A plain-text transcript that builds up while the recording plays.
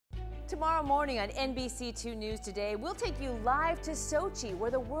Tomorrow morning on NBC2 News Today, we'll take you live to Sochi, where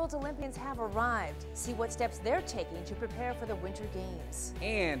the world's Olympians have arrived. See what steps they're taking to prepare for the Winter Games.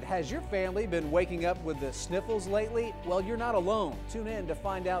 And has your family been waking up with the sniffles lately? Well, you're not alone. Tune in to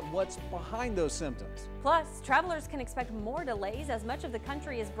find out what's behind those symptoms. Plus, travelers can expect more delays as much of the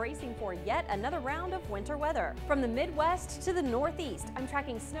country is bracing for yet another round of winter weather. From the Midwest to the Northeast, I'm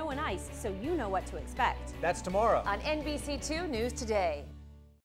tracking snow and ice so you know what to expect. That's tomorrow On NBC2 News Today.